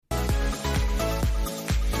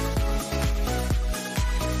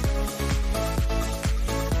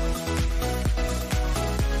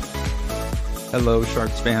Hello,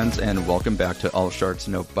 Sharks fans, and welcome back to All Sharks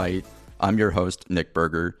No Bite. I'm your host, Nick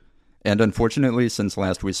Berger. And unfortunately, since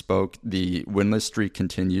last we spoke, the winless streak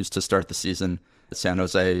continues to start the season. San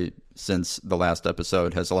Jose, since the last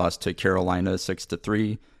episode, has lost to Carolina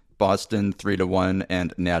 6-3, Boston 3-1,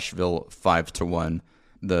 and Nashville 5-1.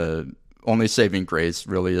 The only saving grace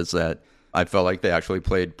really is that I felt like they actually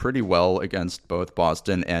played pretty well against both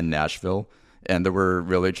Boston and Nashville. And there were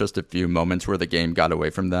really just a few moments where the game got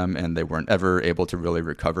away from them and they weren't ever able to really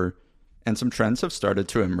recover. And some trends have started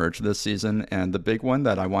to emerge this season, and the big one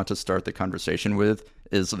that I want to start the conversation with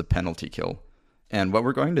is the penalty kill. And what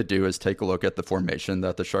we're going to do is take a look at the formation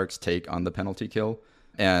that the Sharks take on the penalty kill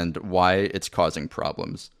and why it's causing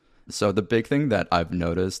problems. So the big thing that I've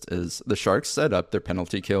noticed is the Sharks set up their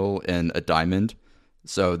penalty kill in a diamond.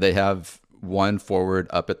 So they have one forward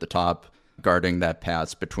up at the top guarding that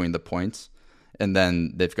pass between the points. And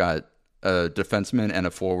then they've got a defenseman and a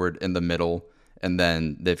forward in the middle. And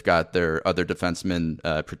then they've got their other defenseman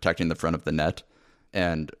protecting the front of the net.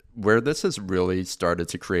 And where this has really started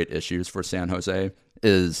to create issues for San Jose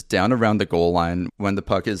is down around the goal line when the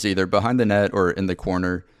puck is either behind the net or in the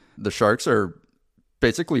corner. The Sharks are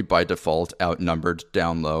basically by default outnumbered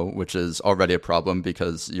down low, which is already a problem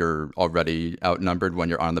because you're already outnumbered when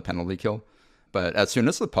you're on the penalty kill. But as soon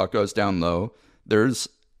as the puck goes down low, there's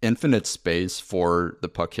infinite space for the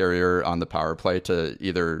puck carrier on the power play to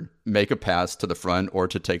either make a pass to the front or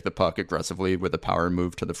to take the puck aggressively with a power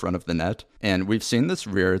move to the front of the net. And we've seen this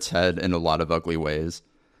rear its head in a lot of ugly ways.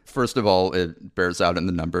 First of all, it bears out in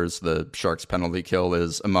the numbers. The Sharks penalty kill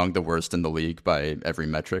is among the worst in the league by every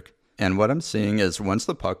metric. And what I'm seeing is once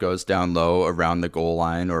the puck goes down low around the goal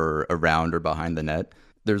line or around or behind the net,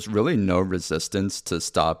 there's really no resistance to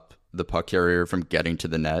stop the puck carrier from getting to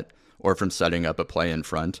the net or from setting up a play in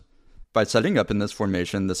front. By setting up in this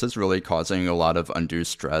formation, this is really causing a lot of undue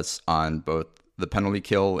stress on both the penalty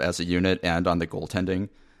kill as a unit and on the goaltending.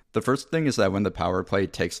 The first thing is that when the power play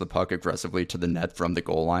takes the puck aggressively to the net from the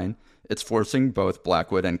goal line, it's forcing both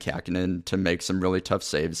Blackwood and Kähkönen to make some really tough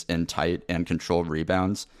saves in tight and controlled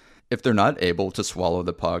rebounds. If they're not able to swallow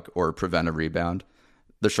the puck or prevent a rebound,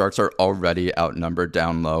 the Sharks are already outnumbered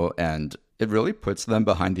down low, and it really puts them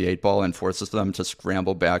behind the eight ball and forces them to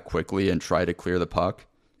scramble back quickly and try to clear the puck.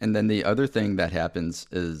 And then the other thing that happens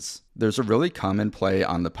is there's a really common play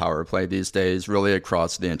on the power play these days, really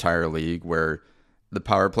across the entire league, where the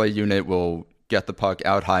power play unit will get the puck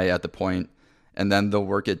out high at the point, and then they'll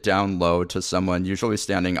work it down low to someone usually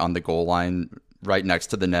standing on the goal line right next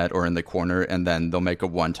to the net or in the corner, and then they'll make a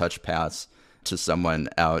one-touch pass to someone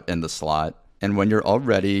out in the slot. And when you're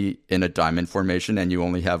already in a diamond formation and you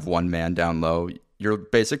only have one man down low, you're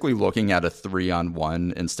basically looking at a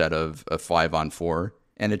 3-on-1 instead of a 5-on-4.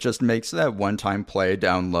 And it just makes that one-time play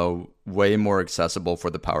down low way more accessible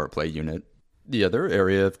for the power play unit. The other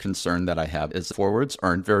area of concern that I have is forwards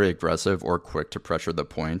aren't very aggressive or quick to pressure the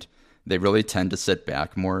point. They really tend to sit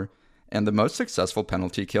back more. And the most successful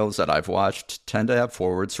penalty kills that I've watched tend to have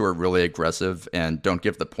forwards who are really aggressive and don't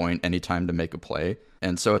give the point any time to make a play.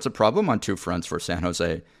 And so it's a problem on two fronts for San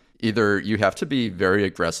Jose. Either you have to be very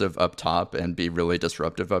aggressive up top and be really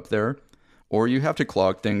disruptive up there, or you have to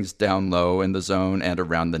clog things down low in the zone and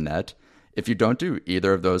around the net. If you don't do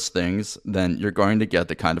either of those things, then you're going to get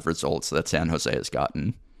the kind of results that San Jose has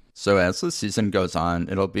gotten. So as the season goes on,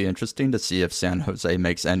 it'll be interesting to see if San Jose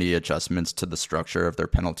makes any adjustments to the structure of their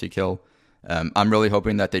penalty kill. I'm really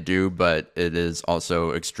hoping that they do, but it is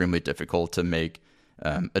also extremely difficult to make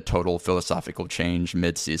a total philosophical change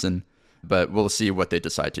mid-season. But we'll see what they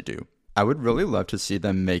decide to do. I would really love to see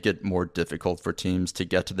them make it more difficult for teams to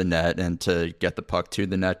get to the net and to get the puck to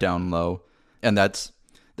the net down low. And that's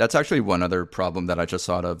actually one other problem that I just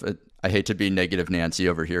thought of. I hate to be negative Nancy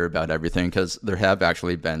over here about everything because there have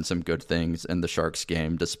actually been some good things in the Sharks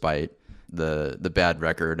game despite the bad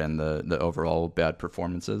record and the overall bad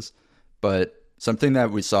performances. But something that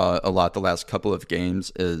we saw a lot the last couple of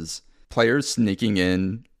games is players sneaking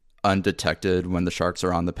in undetected when the Sharks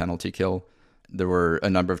are on the penalty kill. There were a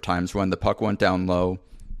number of times when the puck went down low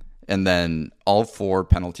and then all four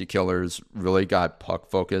penalty killers really got puck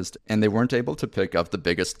focused and they weren't able to pick up the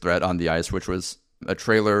biggest threat on the ice, which was a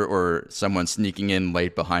trailer or someone sneaking in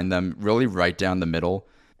late behind them, really right down the middle.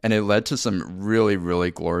 And it led to some really, really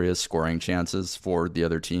glorious scoring chances for the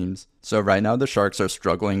other teams. So right now the Sharks are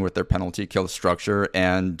struggling with their penalty kill structure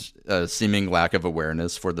and a seeming lack of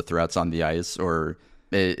awareness for the threats on the ice, or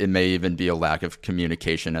it may even be a lack of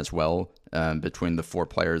communication as well between the four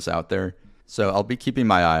players out there. So I'll be keeping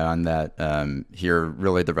my eye on that here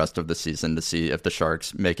really the rest of the season to see if the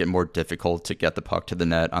Sharks make it more difficult to get the puck to the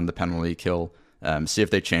net on the penalty kill See if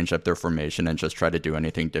they change up their formation and just try to do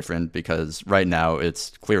anything different, because right now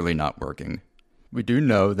it's clearly not working. We do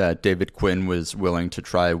know that David Quinn was willing to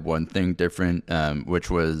try one thing different, which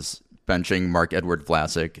was benching Marc-Edouard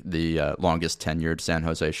Vlasic, the longest tenured San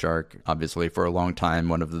Jose Shark. Obviously, for a long time,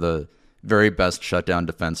 one of the very best shutdown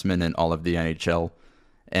defensemen in all of the NHL.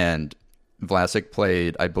 And Vlasic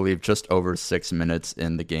played, I believe, just over 6 minutes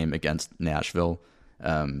in the game against Nashville.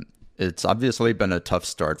 It's obviously been a tough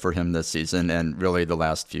start for him this season, and really the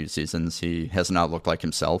last few seasons he has not looked like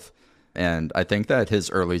himself. And I think that his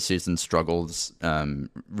early season struggles,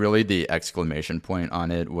 really the exclamation point on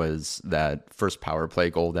it was that first power play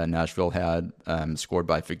goal that Nashville had, scored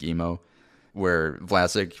by Fagemo, where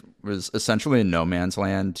Vlasic was essentially in no man's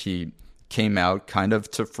land. He came out kind of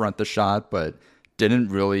to front the shot, but didn't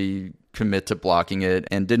really commit to blocking it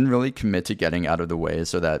and didn't really commit to getting out of the way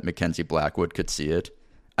so that Mackenzie Blackwood could see it.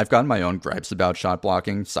 I've gotten my own gripes about shot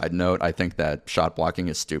blocking. Side note, I think that shot blocking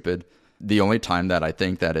is stupid. The only time that I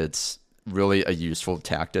think that it's really a useful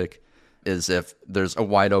tactic is if there's a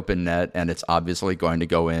wide open net and it's obviously going to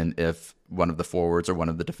go in if one of the forwards or one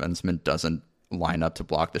of the defensemen doesn't line up to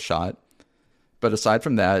block the shot. But aside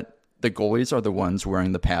from that, the goalies are the ones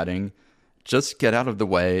wearing the padding. Just get out of the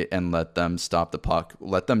way and let them stop the puck.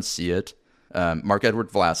 Let them see it. Marc-Edouard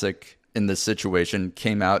Vlasic in this situation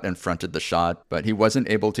came out and fronted the shot, but he wasn't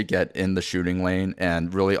able to get in the shooting lane,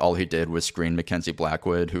 and really all he did was screen Mackenzie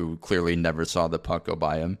Blackwood, who clearly never saw the puck go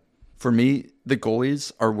by him. For me, the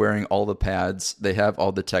goalies are wearing all the pads. They have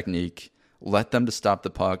all the technique. Let them to stop the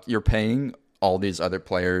puck. You're paying all these other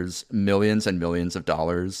players millions and millions of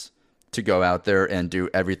dollars to go out there and do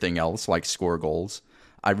everything else, like score goals.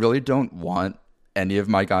 I really don't want any of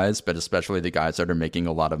my guys, but especially the guys that are making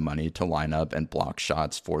a lot of money, to line up and block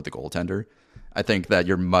shots for the goaltender. I think that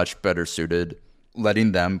you're much better suited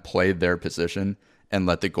letting them play their position and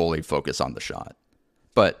let the goalie focus on the shot.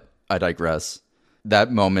 But I digress.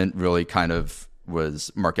 That moment really kind of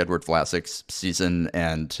was Marc-Edouard Vlasic's season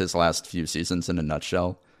and his last few seasons in a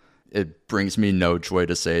nutshell. It brings me no joy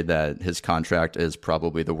to say that his contract is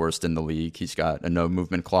probably the worst in the league. He's got a no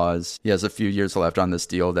movement clause. He has a few years left on this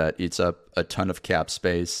deal that eats up a ton of cap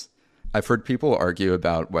space. I've heard people argue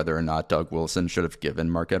about whether or not Doug Wilson should have given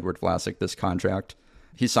Marc-Edouard Vlasic this contract.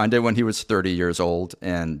 He signed it when he was 30 years old,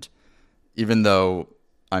 and even though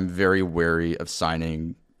I'm very wary of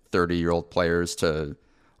signing 30-year-old players to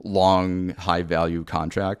long, high-value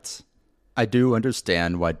contracts, I do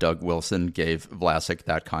understand why Doug Wilson gave Vlasic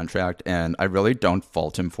that contract, and I really don't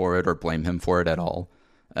fault him for it or blame him for it at all.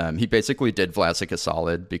 He basically did Vlasic a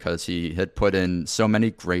solid because he had put in so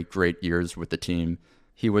many great years with the team.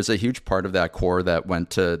 He was a huge part of that core that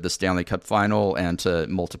went to the Stanley Cup final and to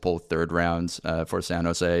multiple third rounds for San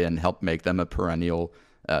Jose and helped make them a perennial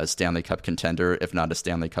Stanley Cup contender, if not a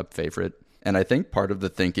Stanley Cup favorite. And I think part of the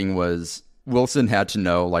thinking was Wilson had to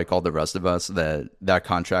know, like all the rest of us, that that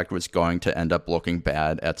contract was going to end up looking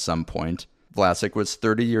bad at some point. Vlasic was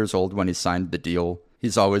 30 years old when he signed the deal.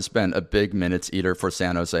 He's always been a big minutes eater for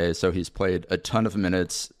San Jose, so he's played a ton of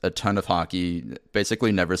minutes, a ton of hockey,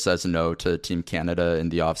 basically never says no to Team Canada in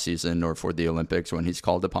the offseason or for the Olympics when he's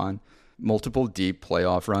called upon. Multiple deep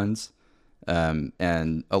playoff runs,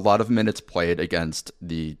 and a lot of minutes played against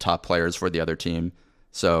the top players for the other team.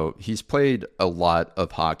 So he's played a lot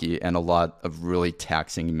of hockey and a lot of really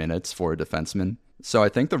taxing minutes for a defenseman. So I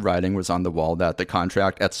think the writing was on the wall that the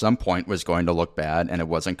contract at some point was going to look bad and it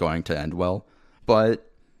wasn't going to end well.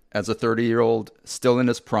 But as a 30-year-old, still in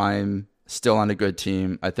his prime, still on a good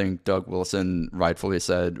team, I think Doug Wilson rightfully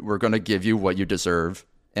said, we're going to give you what you deserve.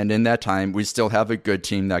 And in that time, we still have a good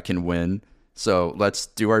team that can win. So let's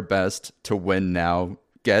do our best to win now,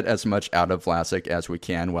 get as much out of Vlasic as we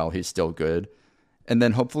can while he's still good. And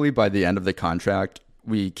then hopefully by the end of the contract,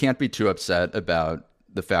 we can't be too upset about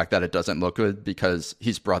the fact that it doesn't look good because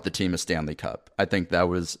he's brought the team a Stanley Cup. I think that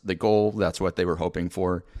was the goal. That's what they were hoping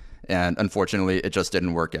for. And unfortunately, it just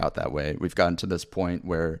didn't work out that way. We've gotten to this point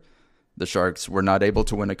where the Sharks were not able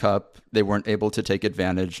to win a cup. They weren't able to take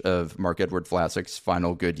advantage of Marc-Edouard Vlasic's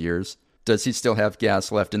final good years. Does he still have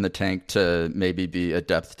gas left in the tank to maybe be a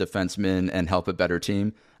depth defenseman and help a better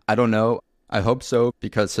team? I don't know. I hope so,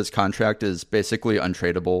 because his contract is basically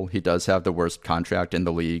untradeable. He does have the worst contract in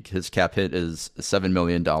the league. His cap hit is $7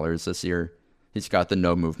 million this year. He's got the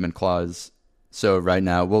no movement clause. So right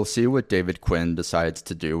now, we'll see what David Quinn decides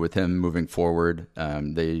to do with him moving forward.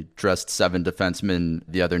 They dressed 7 defensemen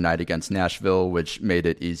the other night against Nashville, which made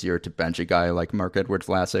it easier to bench a guy like Marc-Edouard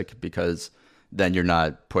Vlasic, because then you're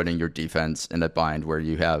not putting your defense in a bind where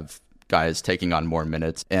you have guys taking on more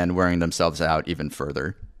minutes and wearing themselves out even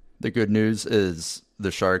further. The good news is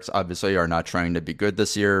the Sharks obviously are not trying to be good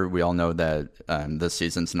this year. We all know that this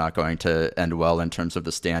season's not going to end well in terms of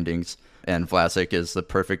the standings. And Vlasic is the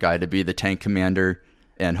perfect guy to be the tank commander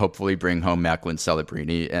and hopefully bring home Macklin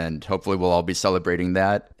Celebrini. And hopefully we'll all be celebrating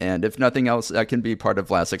that. And if nothing else, that can be part of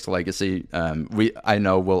Vlasic's legacy. I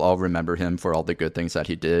know we'll all remember him for all the good things that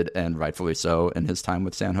he did, and rightfully so, in his time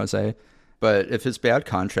with San Jose. But if his bad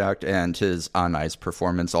contract and his on-ice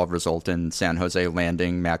performance all result in San Jose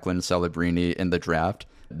landing Macklin Celebrini in the draft,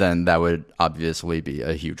 then that would obviously be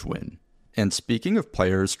a huge win. And speaking of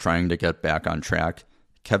players trying to get back on track,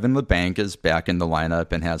 Kevin Labanc is back in the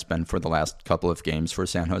lineup and has been for the last couple of games for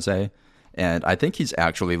San Jose. And I think he's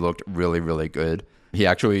actually looked really, really good. He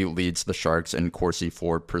actually leads the Sharks in Corsi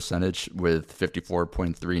for percentage with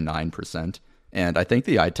 54.39%. And I think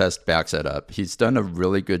the eye test backs it up. He's done a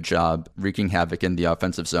really good job wreaking havoc in the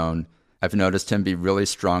offensive zone. I've noticed him be really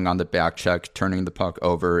strong on the back check, turning the puck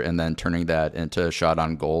over and then turning that into a shot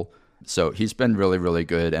on goal. So he's been really, really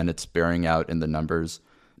good, and it's bearing out in the numbers.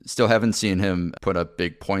 Still haven't seen him put up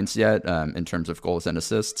big points yet in terms of goals and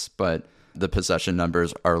assists, but the possession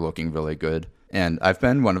numbers are looking really good. And I've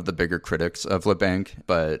been one of the bigger critics of Labanc,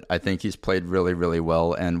 but I think he's played really, really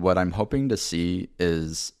well. And what I'm hoping to see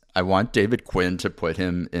is I want David Quinn to put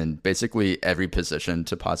him in basically every position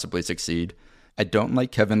to possibly succeed. I don't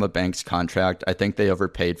like Kevin Labanc's contract. I think they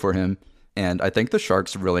overpaid for him. And I think the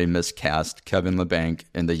Sharks really miscast Kevin Labanc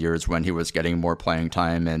in the years when he was getting more playing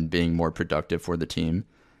time and being more productive for the team.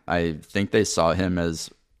 I think they saw him as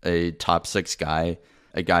a top six guy,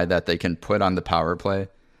 a guy that they can put on the power play.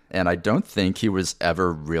 And I don't think he was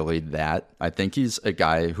ever really that. I think he's a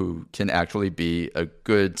guy who can actually be a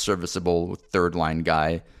good, serviceable third line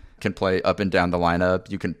guy, can play up and down the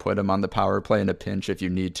lineup. You can put him on the power play in a pinch if you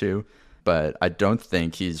need to. But I don't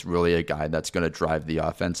think he's really a guy that's going to drive the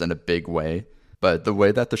offense in a big way. But the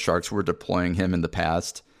way that the Sharks were deploying him in the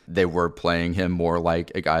past, they were playing him more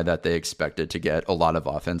like a guy that they expected to get a lot of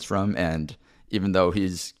offense from. And even though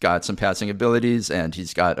he's got some passing abilities and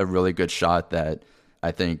he's got a really good shot that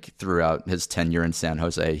I think throughout his tenure in San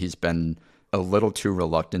Jose, he's been a little too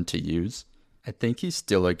reluctant to use, I think he's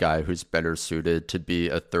still a guy who's better suited to be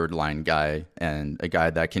a third line guy and a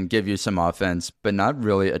guy that can give you some offense, but not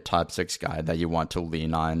really a top six guy that you want to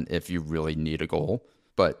lean on if you really need a goal.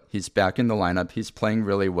 But he's back in the lineup. He's playing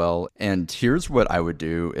really well. And here's what I would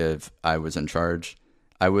do if I was in charge.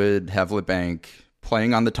 I would have Labanc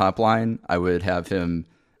playing on the top line. I would have him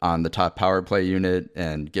on the top power play unit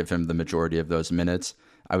and give him the majority of those minutes.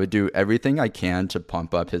 I would do everything I can to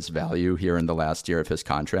pump up his value here in the last year of his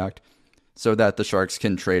contract, so that the Sharks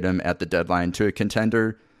can trade him at the deadline to a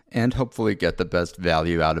contender and hopefully get the best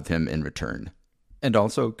value out of him in return. And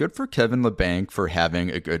also, good for Kevin Labanc for having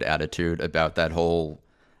a good attitude about that whole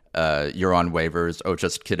you're on waivers, oh,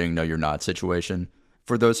 just kidding, no, you're not situation.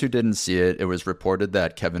 For those who didn't see it, it was reported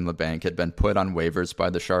that Kevin Labanc had been put on waivers by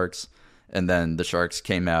the Sharks, and then the Sharks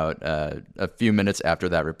came out a few minutes after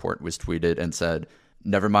that report was tweeted and said,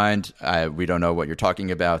 never mind, we don't know what you're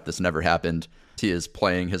talking about, this never happened. He is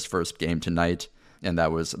playing his first game tonight, and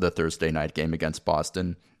that was the Thursday night game against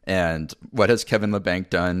Boston. And what has Kevin Labanc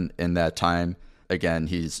done in that time? Again,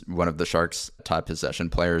 he's one of the Sharks' top possession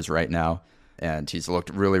players right now, and he's looked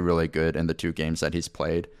really, really good in the two games that he's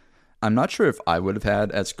played. I'm not sure if I would have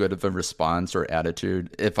had as good of a response or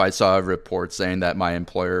attitude if I saw a report saying that my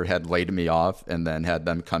employer had laid me off and then had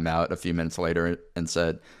them come out a few minutes later and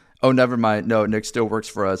said, oh, never mind, no, Nick still works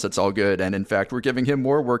for us, it's all good, and in fact, we're giving him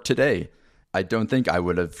more work today. I don't think I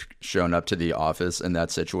would have shown up to the office in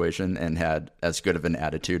that situation and had as good of an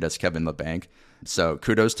attitude as Kevin Labanc. So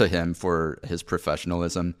kudos to him for his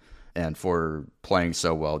professionalism and for playing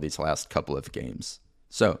so well these last couple of games.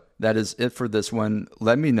 So that is it for this one.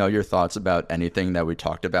 Let me know your thoughts about anything that we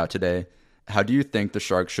talked about today. How do you think the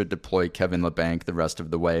Sharks should deploy Kevin Labanc the rest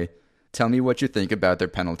of the way? Tell me what you think about their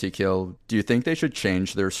penalty kill. Do you think they should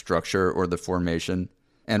change their structure or the formation?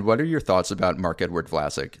 And what are your thoughts about Marc-Edouard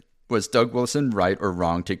Vlasic? Was Doug Wilson right or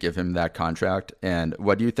wrong to give him that contract? And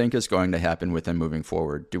what do you think is going to happen with him moving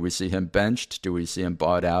forward? Do we see him benched? Do we see him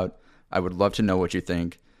bought out? I would love to know what you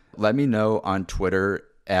think. Let me know on Twitter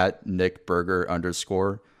at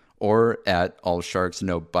 @NickBurger_ or at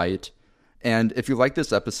AllSharksNoBite. And if you like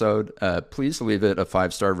this episode, please leave it a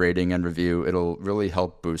 5-star rating and review. It'll really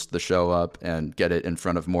help boost the show up and get it in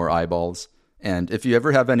front of more eyeballs. And if you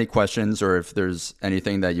ever have any questions or if there's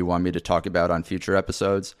anything that you want me to talk about on future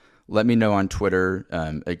episodes, let me know on Twitter,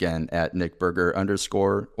 again, at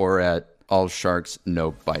 @NickBurger_ or at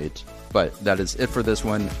AllSharksNoBite. But that is it for this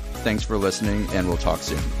one. Thanks for listening, and we'll talk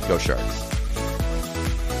soon. Go Sharks.